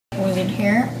Brandon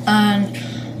here, and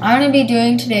I'm going to be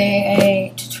doing today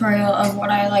a tutorial of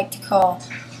what I like to call,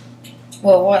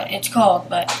 well, what it's called,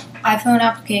 but iPhone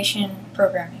application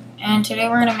programming. And today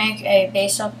we're going to make a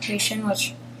base application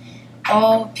which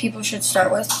all people should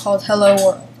start with, called Hello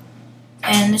World.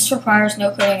 And this requires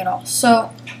no coding at all.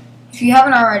 So if you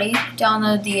haven't already,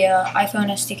 download the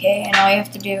iPhone SDK, and all you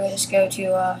have to do is go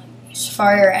to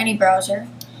Safari or any browser,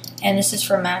 and this is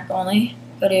for Mac only.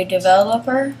 Go to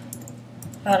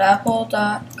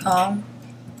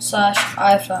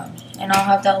developer.apple.com/iPhone, and I'll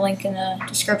have that link in the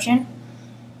description.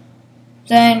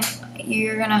 Then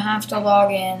you're going to have to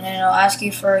log in, and it'll ask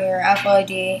you for your Apple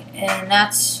ID, and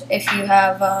that's if you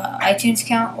have an iTunes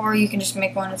account, or you can just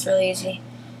make one. It's really easy.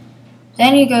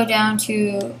 Then you go down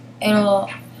to, let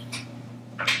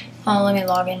me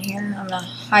log in here. I'm going to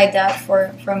hide that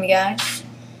from you guys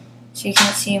so you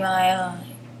can't see my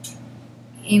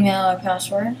email or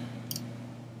password.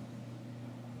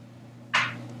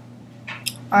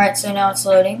 Alright, so now it's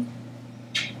loading.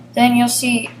 Then you'll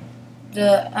see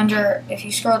if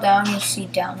you scroll down, you'll see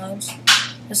downloads.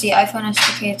 You'll see iPhone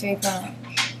SDK 3.0.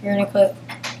 You're going to click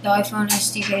the iPhone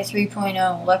SDK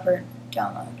 3.0 Leopard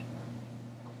download.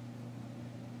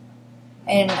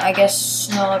 And I guess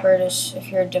Snow Leopard is if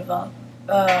you're a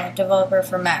developer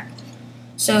for Mac.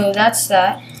 So that's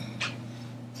that.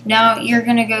 Now you're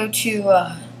going to go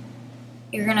to,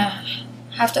 you're going to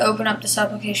have to open up this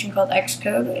application called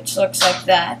Xcode, which looks like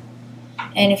that.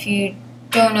 And if you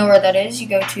don't know where that is, you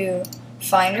go to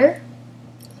Finder,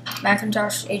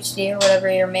 Macintosh HD, or whatever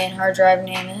your main hard drive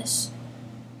name is.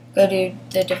 Go to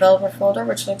the developer folder,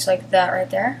 which looks like that right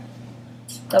there.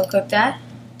 Double click that.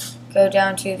 Go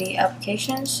down to the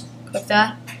applications, click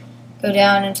that. Go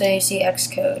down until you see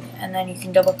Xcode, and then you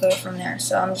can double click it from there.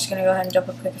 So I'm just going to go ahead and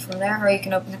double click it from there, or you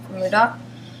can open it from your dock.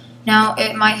 Now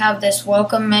it might have this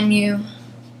welcome menu,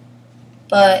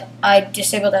 but I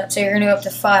disabled that. So you're going to go up to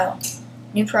File,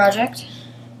 New Project,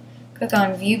 click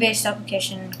on View Based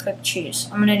Application, and click Choose.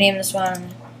 I'm going to name this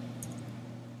one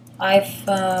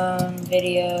iPhone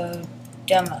Video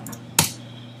Demo.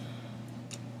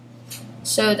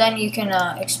 So then you can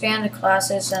expand the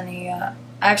classes and the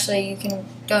actually, you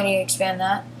don't need to expand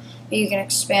that, but you can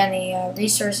expand the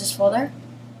resources folder.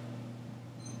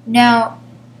 Now,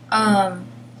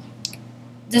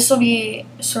 this will be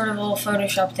sort of a little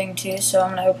Photoshop thing too, so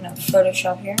I'm going to open up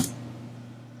Photoshop here.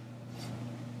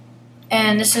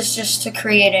 And this is just to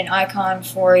create an icon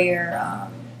for your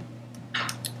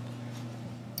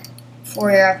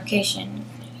application,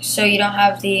 so you don't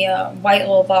have the white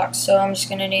little box. So I'm just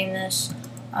going to name this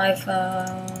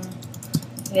iPhone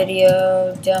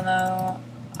Video Demo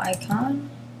Icon.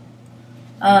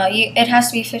 It has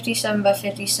to be 57 by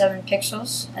 57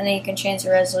 pixels, and then you can change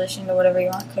the resolution to whatever you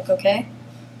want. Click OK.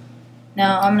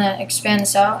 Now I'm going to expand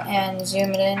this out and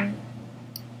zoom it in,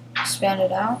 expand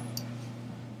it out,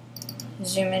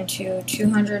 zoom into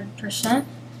 200%,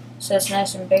 so it's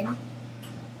nice and big.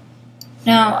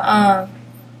 Now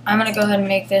I'm going to go ahead and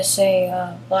make this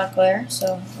a black layer,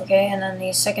 so okay, and then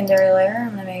the secondary layer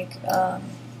I'm going to make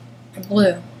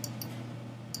blue.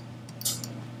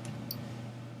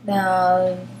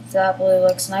 Now that blue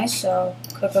looks nice, so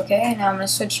click OK. Now I'm going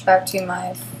to switch back to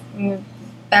my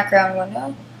background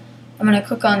window. I'm going to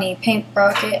click on the paint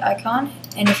bucket icon,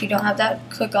 and if you don't have that,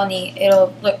 click on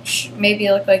it'll maybe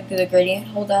look like the gradient.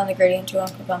 Hold down the gradient tool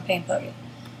and click on paint bucket.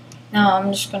 Now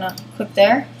I'm just going to click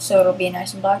there, so it'll be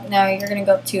nice and black. Now you're going to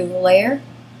go up to Layer,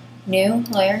 New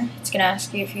Layer. It's going to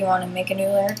ask you if you want to make a new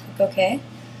layer. Click OK.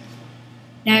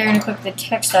 Now you're going to click the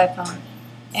text icon.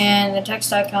 And the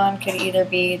text icon could either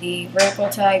be the vertical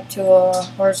type tool,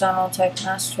 horizontal type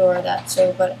mask tool, or that.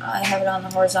 So, but I have it on the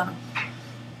horizontal.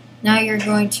 Now you're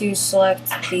going to select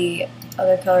the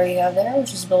other color you have there,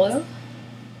 which is blue.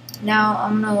 Now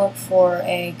I'm going to look for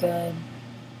a good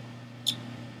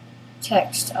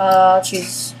text. I'll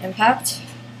choose Impact.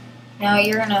 Now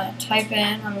you're going to type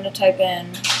in, I'm going to type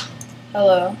in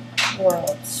Hello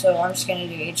World. So I'm just going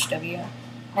to do HW.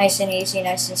 Nice and easy,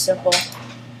 nice and simple.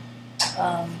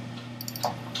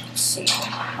 Let's see,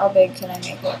 how big can I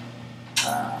make it?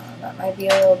 That might be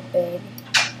a little big.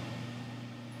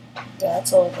 Yeah,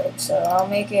 it's a little big, so I'll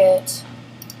make it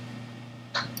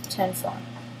 10 font.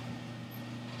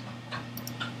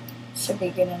 Should be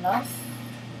good enough.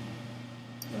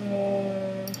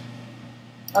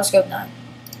 I'll just go with 9.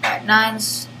 Alright,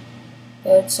 9's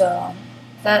good, so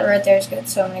that right there is good,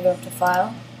 so I'm going to go up to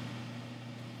File,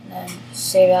 and then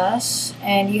Save As,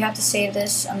 and you have to save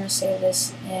this. I'm going to save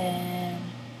this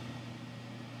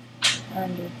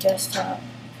under Desktop.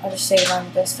 I'll just save it on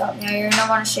the desktop. Now you're going to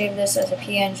want to save this as a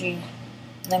PNG,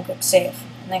 and then click Save,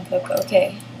 and then click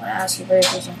OK. I'm going to ask you for a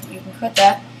reason. You can quit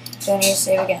that. Don't need to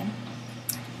save again.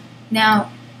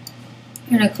 Now,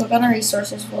 you're going to click on the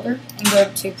resources folder and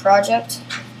go to project,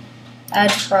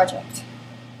 add to project.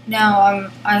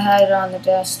 Now, I had it on the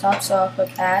desktop, so I'll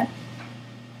click add.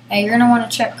 Now, you're going to want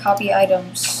to check copy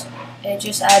items. It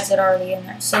just adds it already in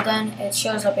there. So then it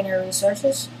shows up in your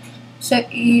resources. So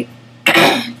you,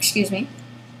 excuse me.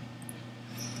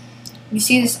 You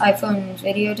see this iPhone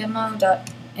video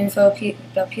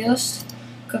demo.info.plist.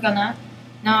 Click on that.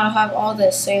 Now it'll have all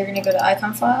this. So you're going to go to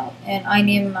icon file, and I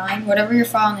name mine, whatever your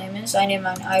file name is, I name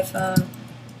mine iPhone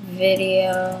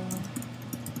video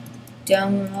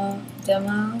demo.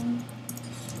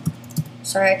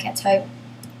 Sorry, I can't type.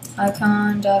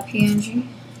 Icon.png.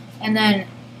 And then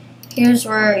here's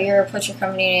where you put your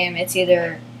company name. It's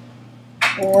either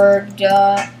net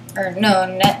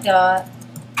dot,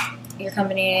 your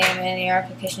company name and your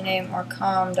application name, or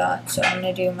com dot. So I'm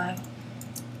going to do my,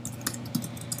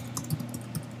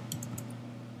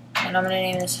 and I'm going to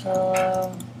name this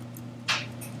hello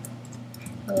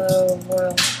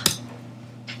world.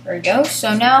 There we go.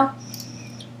 So now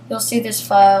you'll see this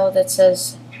file that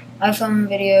says iPhone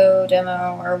video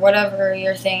demo, or whatever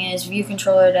your thing is, view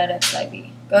controller.xib.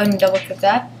 Go ahead and double click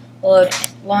that. Load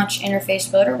launch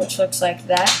interface builder, which looks like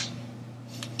that.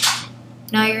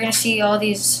 Now you're going to see all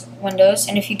these windows,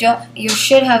 and if you don't, you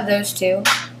should have those two.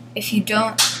 If you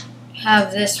don't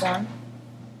have this one,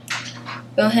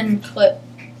 go ahead and click.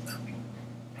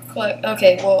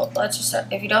 Okay, well, let's just start.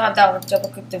 If you don't have that one, double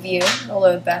click the view. It'll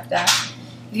load back that.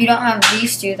 If you don't have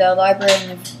these two, the library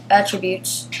and the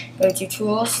attributes, go to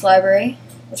Tools, Library,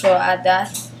 which will add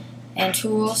that, and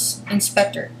Tools,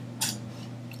 Inspector.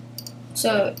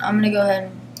 So I'm going to go ahead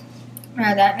and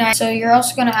add that. Now, so you're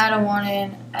also going to add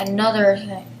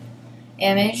another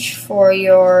image for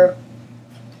your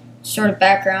sort of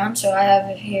background. So I have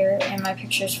it here in my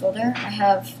pictures folder. I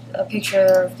have a picture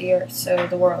of the Earth, so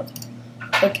the world.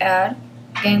 Click Add.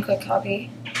 Again, click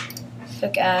Copy.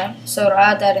 Click Add. So it'll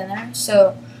add that in there.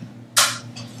 So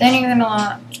then you're going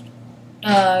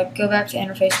to go back to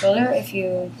Interface Builder if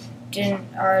you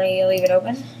didn't already leave it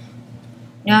open.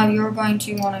 Now you're going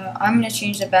to want to, I'm going to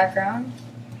change the background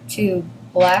to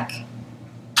black.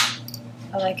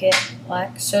 I like it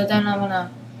black. So then I'm going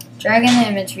to drag in the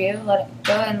image view, go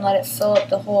ahead and let it fill up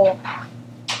the whole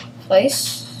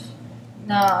place.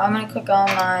 Now I'm going to click on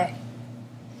my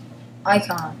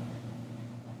icon.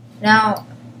 Now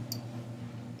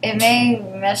it may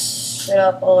mess it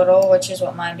up a little, which is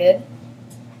what mine did.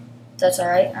 That's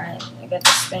alright. Alright, I got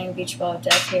the spinning beach ball of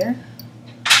death here.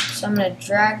 So I'm going to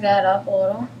drag that up a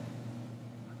little.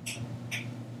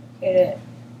 Get it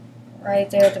right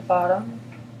there at the bottom.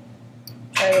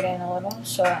 Drag it in a little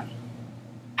so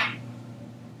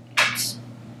it's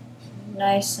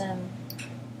nice and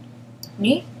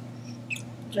neat.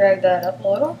 Drag that up a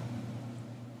little.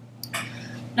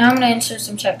 Now I'm going to insert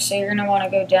some text. So you're going to want to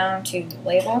go down to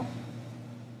Label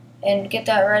and get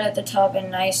that right at the top and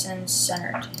nice and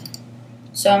centered.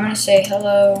 So I'm going to say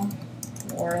hello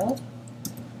world.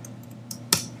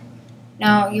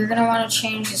 Now you're going to want to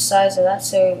change the size of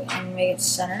that and make it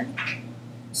centered.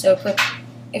 So click,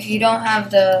 if you don't have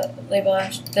the label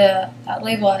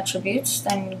attributes,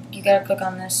 then you got to click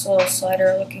on this little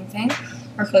slider looking thing,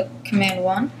 or click Command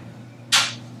 1.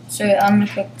 So I'm going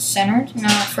to click centered.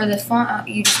 Now for the font,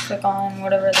 you just click on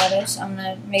whatever that is. I'm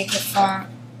going to make the font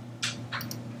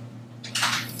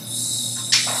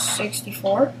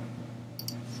 64.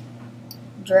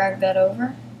 Drag that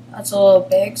over. That's a little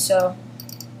big, so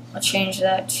I'll change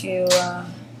that to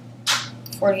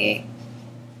 48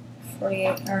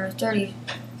 or 30,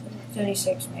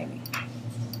 36 maybe.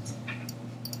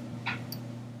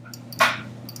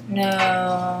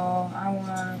 No, I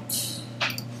want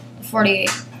the 48.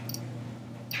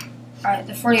 Alright,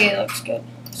 the 48 looks good.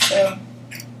 So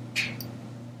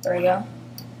there we go.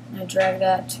 I'm going to drag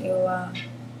that to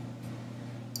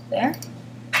there.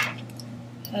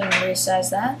 Go ahead and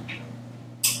resize that.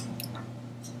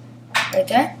 Right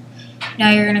there.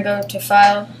 Now you're going to go to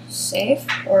File, Save,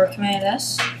 or Command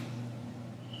S.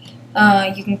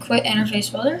 You can quit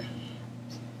Interface Builder.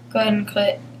 Go ahead and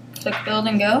click Build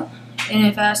and Go. And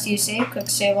if it asks you to save, click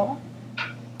Save All.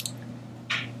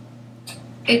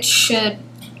 It should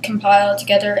compile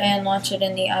together and launch it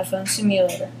in the iPhone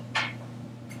simulator.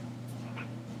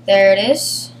 There it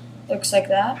is. Looks like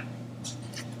that.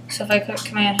 So if I click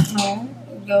Command Home,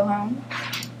 go home.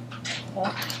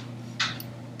 Well,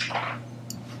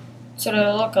 that's what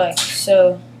it'll look like.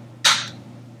 So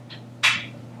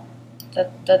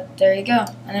there you go.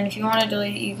 And then if you want to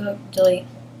delete, you click delete.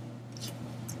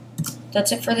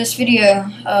 That's it for this video.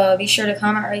 Be sure to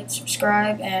comment, rate,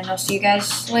 subscribe, and I'll see you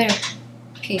guys later.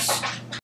 Peace.